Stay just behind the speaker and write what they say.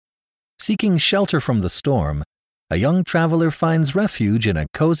Seeking shelter from the storm, a young traveler finds refuge in a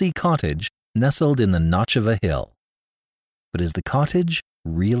cozy cottage nestled in the notch of a hill. But is the cottage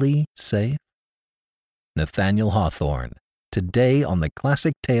really safe? Nathaniel Hawthorne, today on the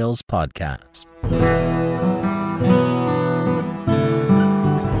Classic Tales podcast.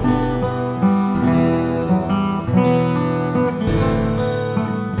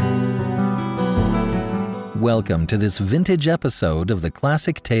 Welcome to this vintage episode of the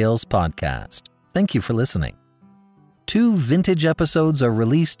Classic Tales podcast. Thank you for listening. 2 vintage episodes are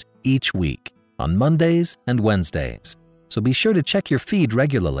released each week on Mondays and Wednesdays, so be sure to check your feed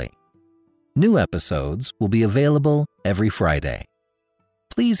regularly. New episodes will be available every Friday.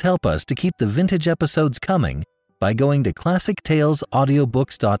 Please help us to keep the vintage episodes coming by going to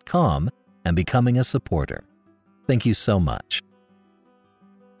classictalesaudiobooks.com and becoming a supporter. Thank you so much.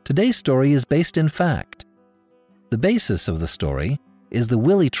 Today's story is based in fact. The basis of the story is the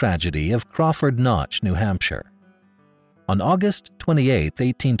Willie tragedy of Crawford Notch, New Hampshire. On August 28,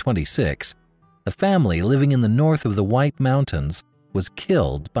 1826, a family living in the north of the White Mountains was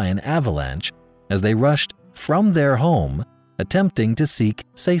killed by an avalanche as they rushed from their home, attempting to seek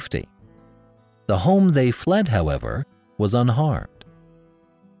safety. The home they fled, however, was unharmed.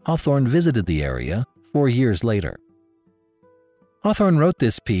 Hawthorne visited the area 4 years later. Hawthorne wrote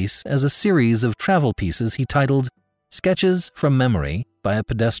this piece as a series of travel pieces he titled Sketches from Memory by a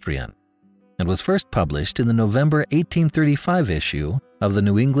Pedestrian, and was first published in the November 1835 issue of the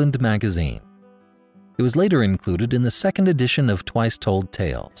New England magazine. It was later included in the second edition of Twice Told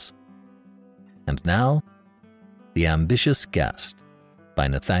Tales. And now, The Ambitious Guest by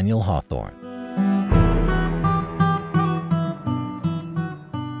Nathaniel Hawthorne.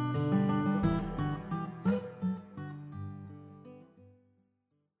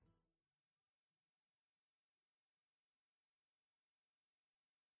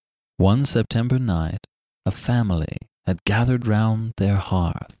 One September night, a family had gathered round their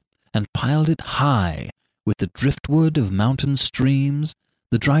hearth and piled it high with the driftwood of mountain streams,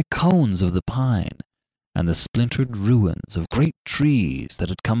 the dry cones of the pine, and the splintered ruins of great trees that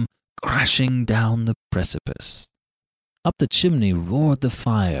had come crashing down the precipice. Up the chimney roared the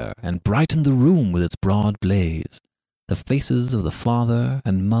fire and brightened the room with its broad blaze. The faces of the father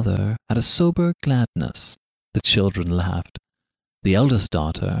and mother had a sober gladness. The children laughed. The eldest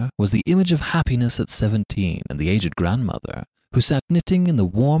daughter was the image of happiness at 17, and the aged grandmother, who sat knitting in the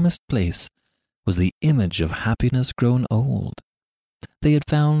warmest place, was the image of happiness grown old. They had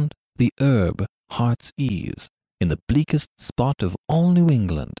found the herb heart's ease in the bleakest spot of all New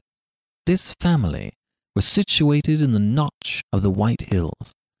England. This family was situated in the notch of the White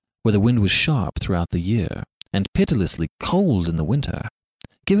Hills, where the wind was sharp throughout the year and pitilessly cold in the winter,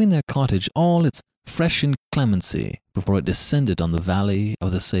 giving their cottage all its fresh inclemency before it descended on the valley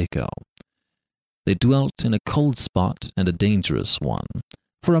of the Saco. They dwelt in a cold spot and a dangerous one,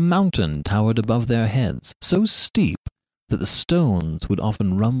 for a mountain towered above their heads, so steep that the stones would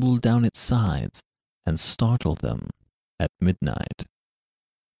often rumble down its sides and startle them at midnight.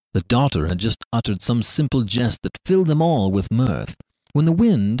 The daughter had just uttered some simple jest that filled them all with mirth, when the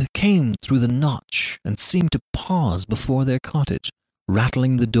wind came through the notch and seemed to pause before their cottage,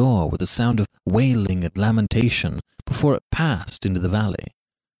 rattling the door with a sound of wailing and lamentation before it passed into the valley.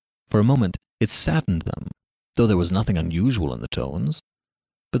 For a moment it saddened them, though there was nothing unusual in the tones.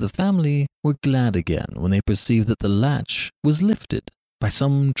 But the family were glad again when they perceived that the latch was lifted by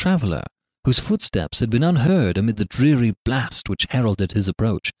some traveller whose footsteps had been unheard amid the dreary blast which heralded his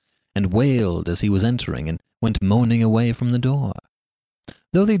approach, and wailed as he was entering and went moaning away from the door.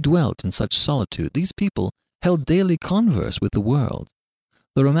 Though they dwelt in such solitude, these people held daily converse with the world.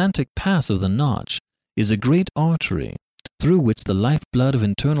 The romantic pass of the Notch is a great artery through which the lifeblood of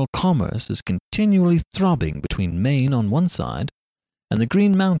internal commerce is continually throbbing between Maine on one side and the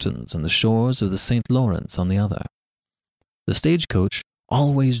Green Mountains and the shores of the St. Lawrence on the other. The stagecoach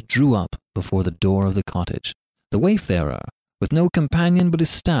always drew up before the door of the cottage. The wayfarer, with no companion but his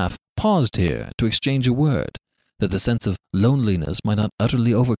staff, paused here to exchange a word, that the sense of loneliness might not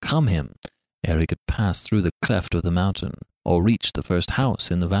utterly overcome him ere he could pass through the cleft of the mountain or reach the first house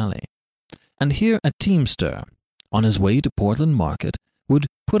in the valley. And here a teamster, on his way to Portland Market, would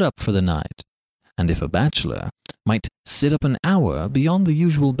put up for the night, and if a bachelor, might sit up an hour beyond the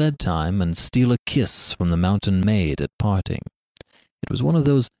usual bedtime and steal a kiss from the mountain maid at parting. It was one of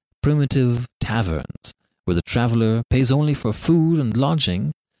those primitive taverns where the traveller pays only for food and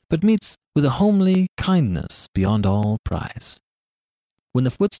lodging, but meets with a homely kindness beyond all price. When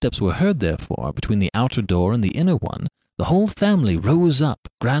the footsteps were heard, therefore, between the outer door and the inner one, the whole family rose up,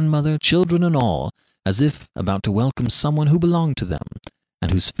 grandmother, children, and all, as if about to welcome someone who belonged to them,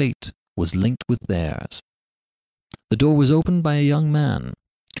 and whose fate was linked with theirs. The door was opened by a young man.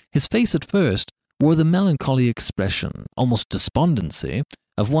 His face at first wore the melancholy expression, almost despondency,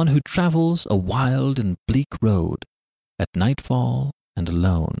 of one who travels a wild and bleak road, at nightfall and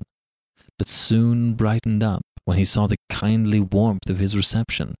alone, but soon brightened up when he saw the kindly warmth of his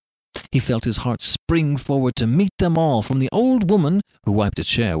reception. He felt his heart spring forward to meet them all, from the old woman who wiped a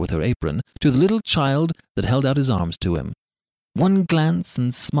chair with her apron to the little child that held out his arms to him. One glance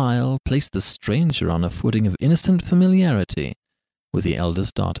and smile placed the stranger on a footing of innocent familiarity with the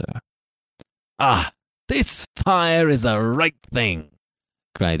eldest daughter. "Ah, this fire is the right thing,"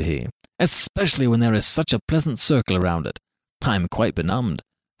 cried he, "especially when there is such a pleasant circle around it. I am quite benumbed,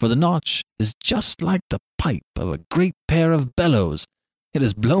 for the notch is just like the pipe of a great pair of bellows. It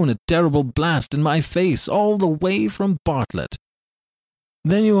has blown a terrible blast in my face all the way from Bartlett."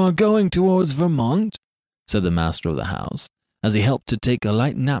 "Then you are going towards Vermont?" said the master of the house, as he helped to take a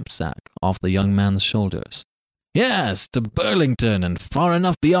light knapsack off the young man's shoulders. "Yes, to Burlington and far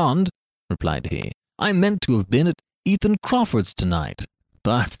enough beyond," replied he. "I meant to have been at Ethan Crawford's tonight,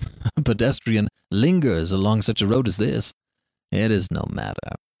 but a pedestrian lingers along such a road as this. It is no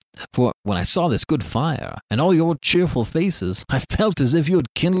matter, for when I saw this good fire and all your cheerful faces, I felt as if you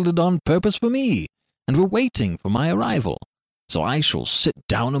had kindled it on purpose for me, and were waiting for my arrival. So I shall sit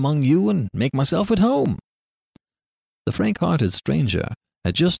down among you and make myself at home." The frank-hearted stranger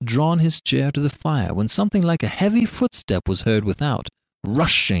had just drawn his chair to the fire when something like a heavy footstep was heard without,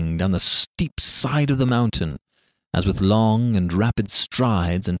 rushing down the steep side of the mountain, as with long and rapid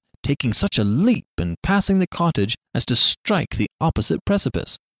strides, and taking such a leap in passing the cottage as to strike the opposite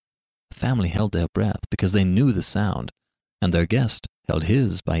precipice. The family held their breath because they knew the sound, and their guest held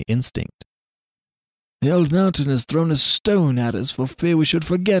his by instinct. "The old mountain has thrown a stone at us for fear we should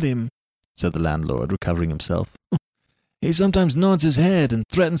forget him," said the landlord, recovering himself. "He sometimes nods his head and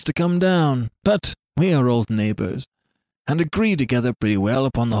threatens to come down, but we are old neighbors, and agree together pretty well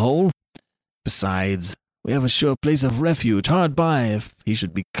upon the whole. Besides, we have a sure place of refuge hard by if he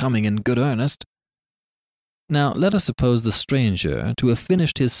should be coming in good earnest." Now let us suppose the stranger to have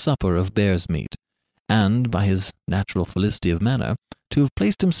finished his supper of bear's meat, and, by his natural felicity of manner, to have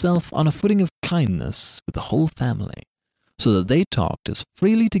placed himself on a footing of kindness with the whole family, so that they talked as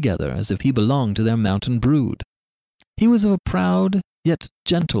freely together as if he belonged to their mountain brood. He was of a proud yet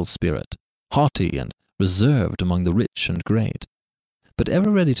gentle spirit, haughty and reserved among the rich and great, but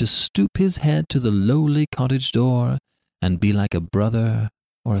ever ready to stoop his head to the lowly cottage door and be like a brother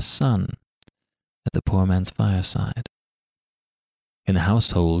or a son at the poor man's fireside. In the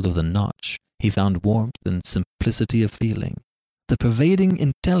household of the Notch he found warmth and simplicity of feeling, the pervading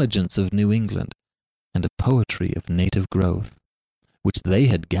intelligence of New England, and a poetry of native growth, which they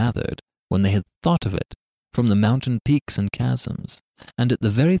had gathered when they had thought of it from the mountain peaks and chasms, and at the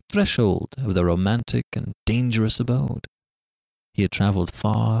very threshold of their romantic and dangerous abode. He had travelled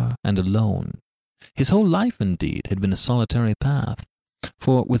far and alone. His whole life, indeed, had been a solitary path,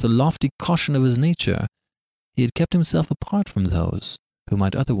 for with the lofty caution of his nature, he had kept himself apart from those who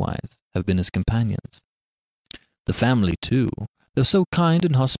might otherwise have been his companions. The family, too, though so kind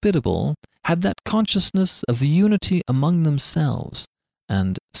and hospitable, had that consciousness of unity among themselves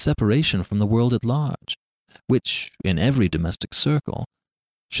and separation from the world at large, which, in every domestic circle,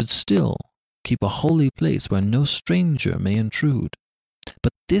 should still keep a holy place where no stranger may intrude.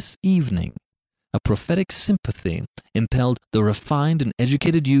 But this evening, a prophetic sympathy impelled the refined and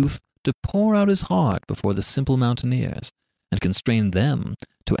educated youth to pour out his heart before the simple mountaineers, and constrained them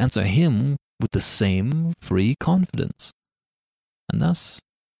to answer him with the same free confidence. And thus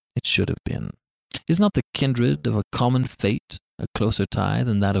it should have been. Is not the kindred of a common fate a closer tie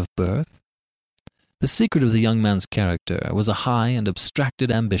than that of birth? The secret of the young man's character was a high and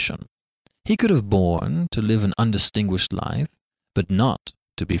abstracted ambition. He could have borne to live an undistinguished life, but not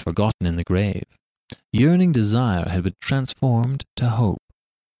to be forgotten in the grave. Yearning desire had been transformed to hope,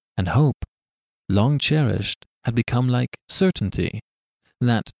 and hope, long cherished, had become like certainty,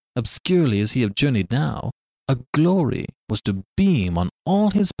 that, obscurely as he had journeyed now, a glory was to beam on all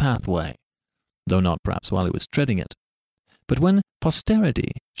his pathway, though not perhaps while he was treading it. But when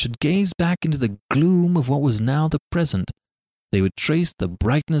posterity should gaze back into the gloom of what was now the present, they would trace the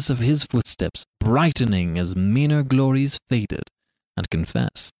brightness of his footsteps brightening as meaner glories faded, and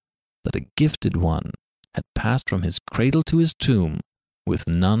confess that a gifted one had passed from his cradle to his tomb with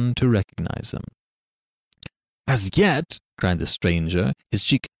none to recognize him. "As yet," cried the stranger, his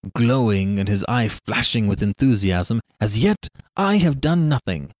cheek glowing and his eye flashing with enthusiasm, "as yet I have done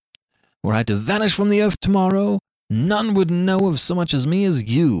nothing. Were I to vanish from the earth tomorrow, none would know of so much as me as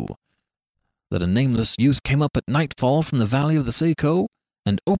you. That a nameless youth came up at nightfall from the valley of the Saco,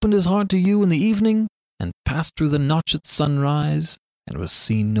 and opened his heart to you in the evening, and passed through the notch at sunrise, and was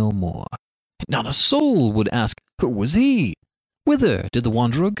seen no more. Not a soul would ask, who was he? Whither did the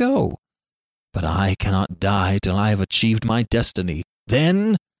wanderer go? But I cannot die till I have achieved my destiny.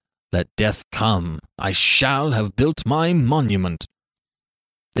 Then let death come. I shall have built my monument.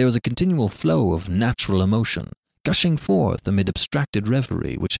 There was a continual flow of natural emotion, gushing forth amid abstracted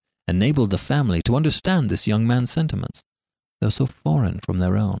reverie, which enabled the family to understand this young man's sentiments, though so foreign from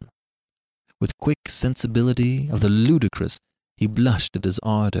their own. With quick sensibility of the ludicrous, he blushed at his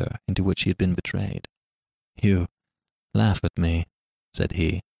ardor into which he had been betrayed. "You laugh at me," said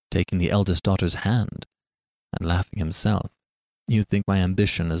he, taking the eldest daughter's hand, and laughing himself. "You think my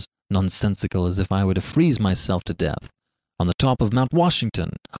ambition as nonsensical as if I were to freeze myself to death on the top of Mount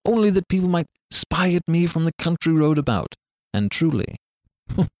Washington, only that people might spy at me from the country road about. And truly,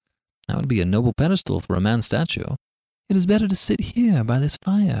 that would be a noble pedestal for a man's statue." "It is better to sit here by this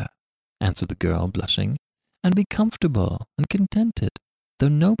fire," answered the girl, blushing, "and be comfortable and contented, though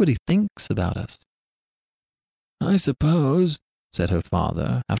nobody thinks about us." "I suppose," said her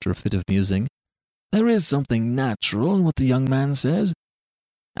father, after a fit of musing, "there is something natural in what the young man says,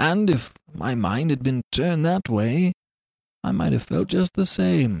 and if my mind had been turned that way, I might have felt just the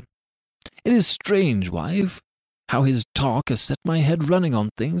same. It is strange, wife, how his talk has set my head running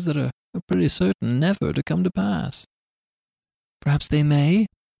on things that are pretty certain never to come to pass." "Perhaps they may,"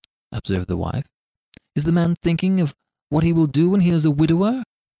 observed the wife. "Is the man thinking of what he will do when he is a widower?"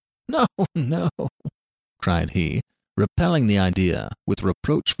 "No, no," cried he, repelling the idea with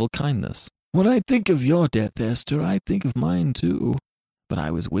reproachful kindness. "When I think of your death, Esther, I think of mine too. But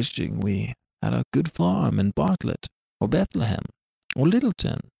I was wishing we had a good farm in Bartlett, or Bethlehem, or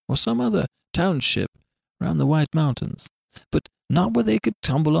Littleton, or some other township round the White Mountains, but not where they could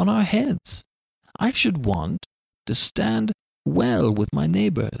tumble on our heads. I should want to stand well with my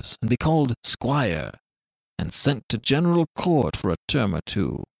neighbors, and be called squire, and sent to general court for a term or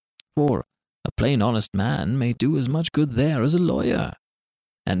two, for a plain honest man may do as much good there as a lawyer.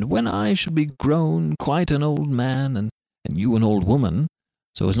 And when I should be grown quite an old man, and you an old woman,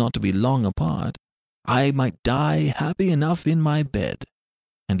 so as not to be long apart, I might die happy enough in my bed,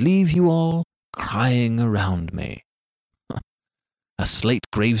 and leave you all crying around me. A slate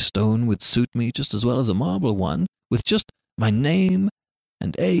gravestone would suit me just as well as a marble one, with just my name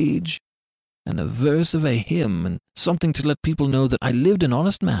and age, and a verse of a hymn, and something to let people know that I lived an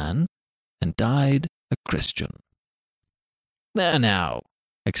honest man and died a Christian." "There now,"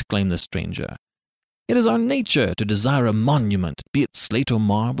 exclaimed the stranger, "it is our nature to desire a monument, be it slate or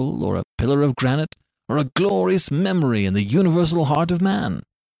marble, or a pillar of granite, or a glorious memory in the universal heart of man."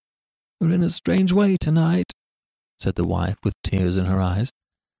 "We're in a strange way tonight," said the wife with tears in her eyes.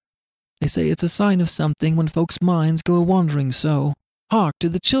 "They say it's a sign of something when folks' minds go a-wandering so. Hark to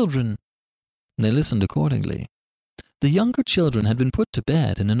the children." And they listened accordingly. The younger children had been put to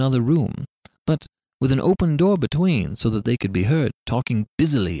bed in another room, but with an open door between, so that they could be heard talking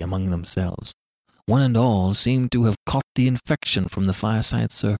busily among themselves. One and all seemed to have caught the infection from the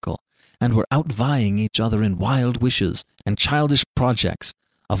fireside circle, and were outvying each other in wild wishes and childish projects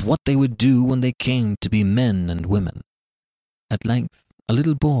of what they would do when they came to be men and women. At length, a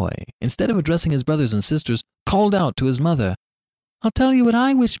little boy, instead of addressing his brothers and sisters, called out to his mother. "I'll tell you what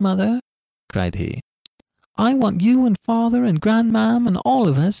I wish, Mother," cried he. "I want you and Father and Grandmam and all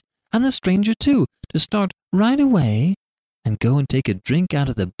of us, and the stranger too, to start right away and go and take a drink out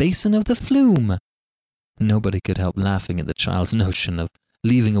of the basin of the flume." Nobody could help laughing at the child's notion of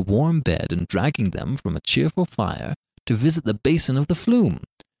leaving a warm bed and dragging them from a cheerful fire to visit the basin of the flume,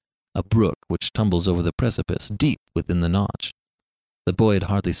 a brook which tumbles over the precipice deep within the notch. The boy had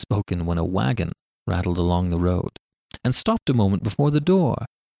hardly spoken when a wagon rattled along the road, and stopped a moment before the door.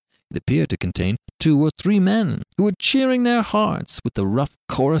 It appeared to contain 2 or 3 men, who were cheering their hearts with the rough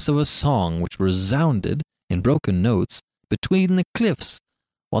chorus of a song which resounded in broken notes between the cliffs,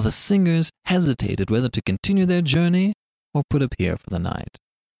 while the singers hesitated whether to continue their journey or put up here for the night.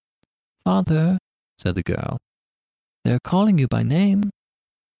 "Father," said the girl, "they are calling you by name."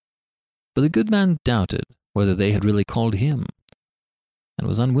 But the good man doubted whether they had really called him, and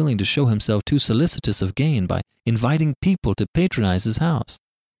was unwilling to show himself too solicitous of gain by inviting people to patronize his house.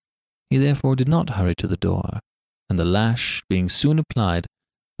 He therefore did not hurry to the door, and the lash being soon applied,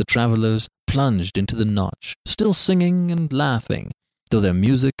 the travelers plunged into the notch, still singing and laughing, though their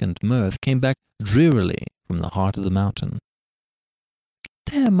music and mirth came back drearily from the heart of the mountain.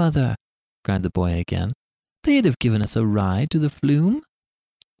 "There, Mother," cried the boy again, "they'd have given us a ride to the flume."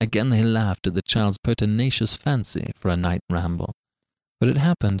 Again they laughed at the child's pertinacious fancy for a night ramble, but it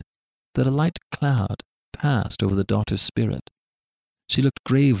happened that a light cloud passed over the daughter's spirit. She looked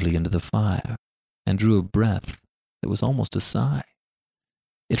gravely into the fire and drew a breath that was almost a sigh.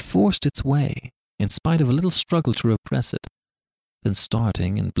 It forced its way, in spite of a little struggle to repress it. Then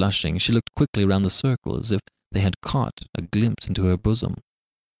starting and blushing, she looked quickly round the circle as if they had caught a glimpse into her bosom.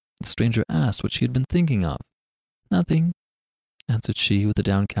 The stranger asked what she had been thinking of. "Nothing," answered she with a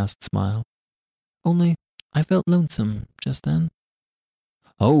downcast smile. "Only I felt lonesome just then."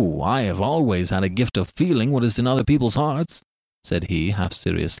 "Oh, I have always had a gift of feeling what is in other people's hearts," said he, half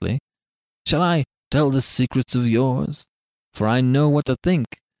seriously. "Shall I tell the secrets of yours? For I know what to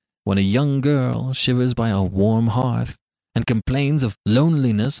think when a young girl shivers by a warm hearth and complains of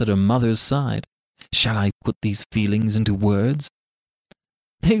loneliness at her mother's side. Shall I put these feelings into words?"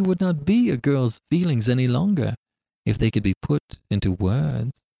 "They would not be a girl's feelings any longer if they could be put into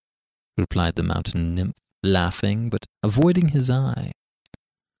words," replied the mountain nymph, laughing, but avoiding his eye.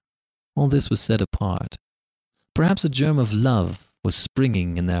 All this was said apart. Perhaps a germ of love was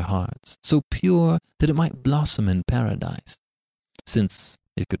springing in their hearts, so pure that it might blossom in paradise, since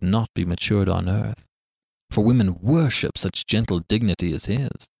it could not be matured on earth. For women worship such gentle dignity as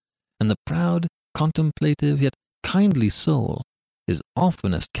his, and the proud, contemplative, yet kindly soul is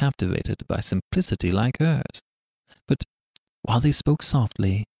oftenest captivated by simplicity like hers. But while they spoke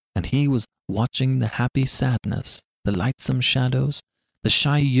softly, and he was watching the happy sadness, the lightsome shadows, the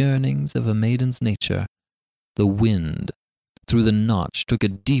shy yearnings of a maiden's nature, the wind through the notch took a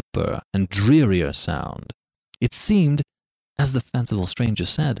deeper and drearier sound. It seemed, as the fanciful stranger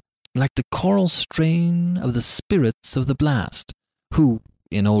said, like the choral strain of the spirits of the blast, who,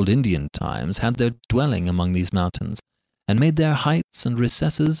 in old Indian times, had their dwelling among these mountains, and made their heights and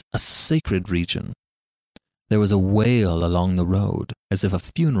recesses a sacred region. There was a wail along the road, as if a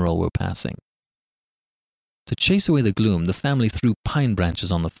funeral were passing. To chase away the gloom, the family threw pine branches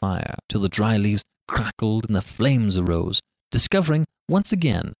on the fire, till the dry leaves crackled and the flames arose, discovering once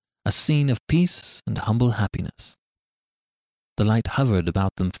again a scene of peace and humble happiness. The light hovered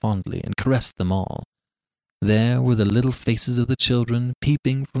about them fondly and caressed them all. There were the little faces of the children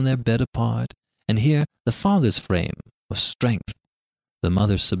peeping from their bed apart, and here the father's frame of strength, the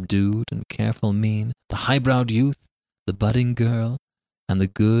mother's subdued and careful mien, the high-browed youth, the budding girl, and the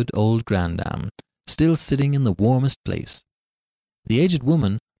good old grandam, still sitting in the warmest place. The aged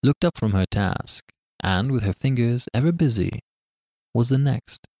woman looked up from her task, and, with her fingers ever busy, was the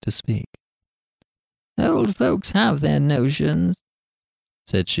next to speak. "Old folks have their notions,"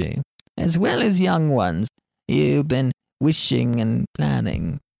 said she, "as well as young ones. You've been wishing and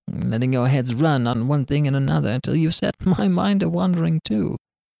planning, letting your heads run on one thing and another till you've set my mind a-wandering too.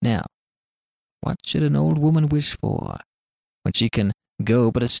 Now, what should an old woman wish for, when she can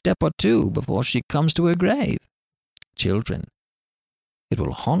go but a step or two before she comes to her grave? Children, it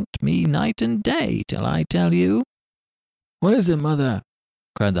will haunt me night and day till I tell you." "What is it, mother?"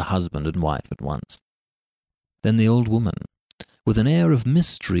 cried the husband and wife at once. Then the old woman, with an air of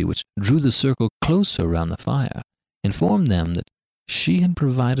mystery which drew the circle closer round the fire, informed them that she had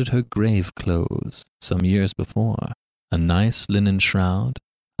provided her grave clothes some years before, a nice linen shroud,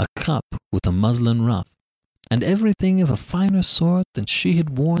 a cup with a muslin ruff, and everything of a finer sort than she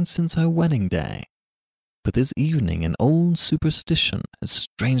had worn since her wedding day. But this evening an old superstition had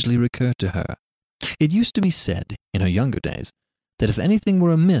strangely recurred to her. It used to be said, in her younger days, that if anything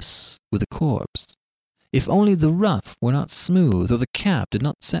were amiss with a corpse, if only the ruff were not smooth or the cap did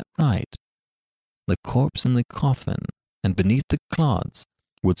not set right, the corpse in the coffin and beneath the clods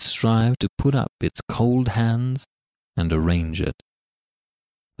would strive to put up its cold hands and arrange it.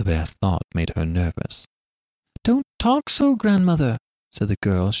 The bare thought made her nervous. "Don't talk so, grandmother," said the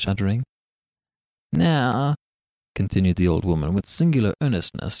girl, shuddering. "Now," continued the old woman with singular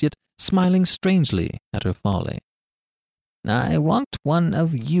earnestness, yet smiling strangely at her folly, "I want one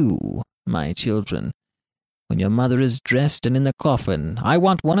of you, my children. When your mother is dressed and in the coffin, I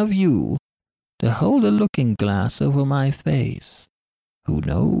want one of you to hold a looking-glass over my face. Who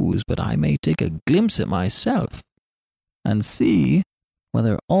knows but I may take a glimpse at myself and see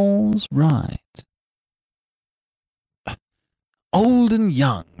whether all's right." "Old and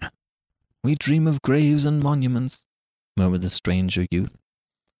young, we dream of graves and monuments," murmured the stranger youth.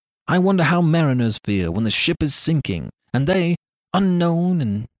 "I wonder how mariners feel when the ship is sinking, and they, unknown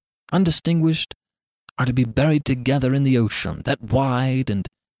and undistinguished, are to be buried together in the ocean, that wide and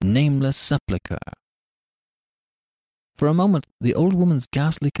nameless sepulchre." For a moment the old woman's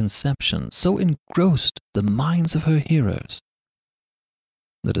ghastly conception so engrossed the minds of her hearers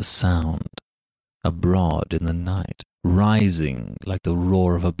that a sound, abroad in the night, rising like the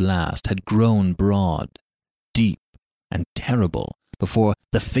roar of a blast, had grown broad, deep, and terrible before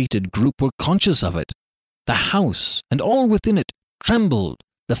the fated group were conscious of it. The house and all within it trembled.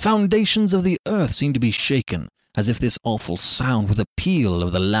 The foundations of the earth seemed to be shaken, as if this awful sound were the peal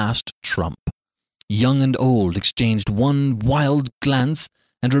of the last trump. Young and old exchanged one wild glance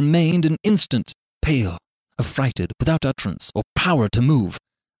and remained an instant pale, affrighted, without utterance or power to move.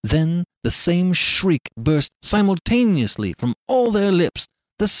 Then the same shriek burst simultaneously from all their lips.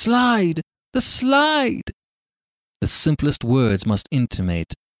 "The slide! The slide!" The simplest words must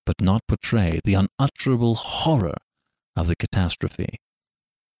intimate, but not portray, the unutterable horror of the catastrophe.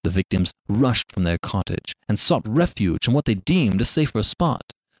 The victims rushed from their cottage and sought refuge in what they deemed a safer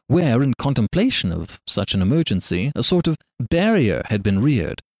spot, where, in contemplation of such an emergency, a sort of barrier had been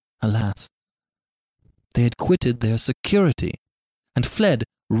reared. Alas, they had quitted their security and fled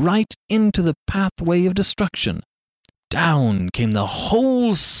right into the pathway of destruction. Down came the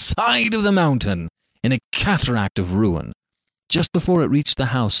whole side of the mountain in a cataract of ruin. Just before it reached the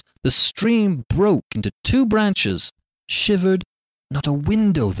house, the stream broke into two branches, shivered not a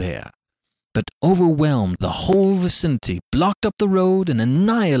window there, but overwhelmed the whole vicinity, blocked up the road, and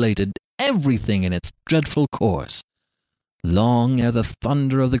annihilated everything in its dreadful course. Long ere the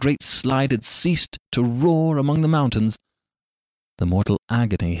thunder of the great slide had ceased to roar among the mountains, the mortal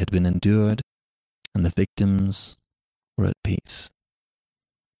agony had been endured, and the victims were at peace.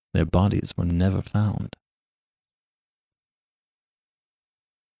 Their bodies were never found.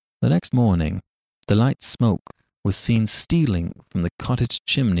 The next morning, the light smoke was seen stealing from the cottage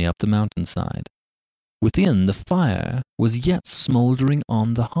chimney up the mountainside. Within, the fire was yet smouldering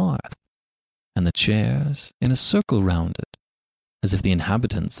on the hearth, and the chairs in a circle round it, as if the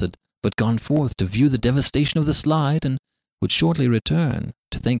inhabitants had but gone forth to view the devastation of the slide and would shortly return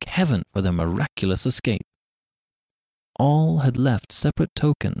to thank heaven for their miraculous escape. All had left separate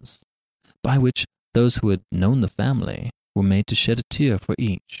tokens, by which those who had known the family were made to shed a tear for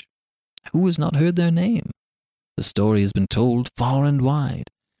each. Who has not heard their name? The story has been told far and wide,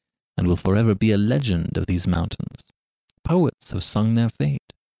 and will forever be a legend of these mountains. Poets have sung their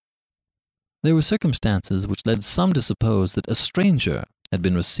fate. There were circumstances which led some to suppose that a stranger had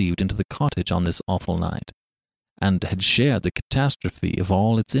been received into the cottage on this awful night, and had shared the catastrophe of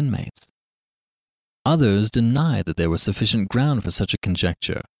all its inmates. Others denied that there was sufficient ground for such a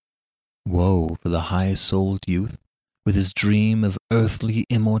conjecture. Woe for the high-souled youth, with his dream of earthly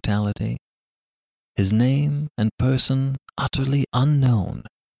immortality. His name and person utterly unknown,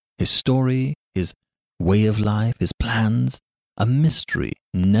 his story, his way of life, his plans, a mystery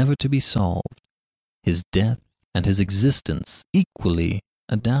never to be solved, his death and his existence equally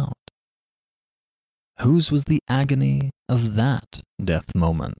a doubt. Whose was the agony of that death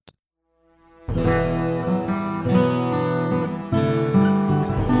moment?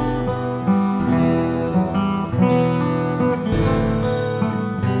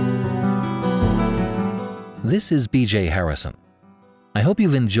 This is B.J. Harrison. I hope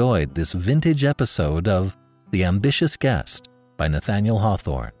you've enjoyed this vintage episode of The Ambitious Guest by Nathaniel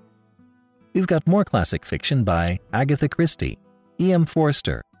Hawthorne. We've got more classic fiction by Agatha Christie, E.M.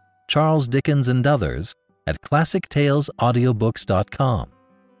 Forster, Charles Dickens, and others at ClassicTalesAudiobooks.com.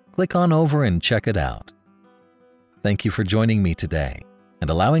 Click on over and check it out. Thank you for joining me today and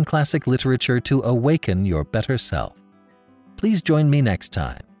allowing classic literature to awaken your better self. Please join me next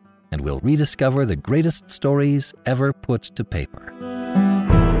time, and we'll rediscover the greatest stories ever put to paper.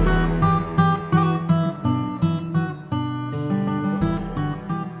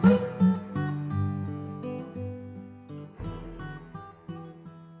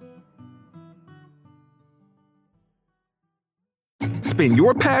 Spin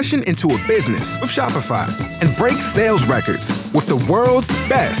your passion into a business with Shopify and break sales records with the world's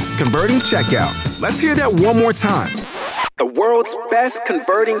best converting checkout. Let's hear that one more time. The world's best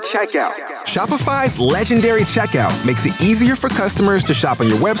converting checkout. Shopify's legendary checkout makes it easier for customers to shop on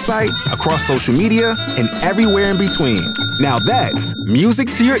your website, across social media, and everywhere in between. Now that's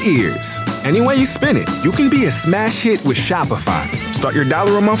music to your ears. Any way you spin it, you can be a smash hit with Shopify. Start your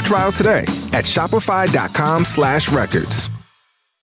 $1 a month trial today at shopify.com/records.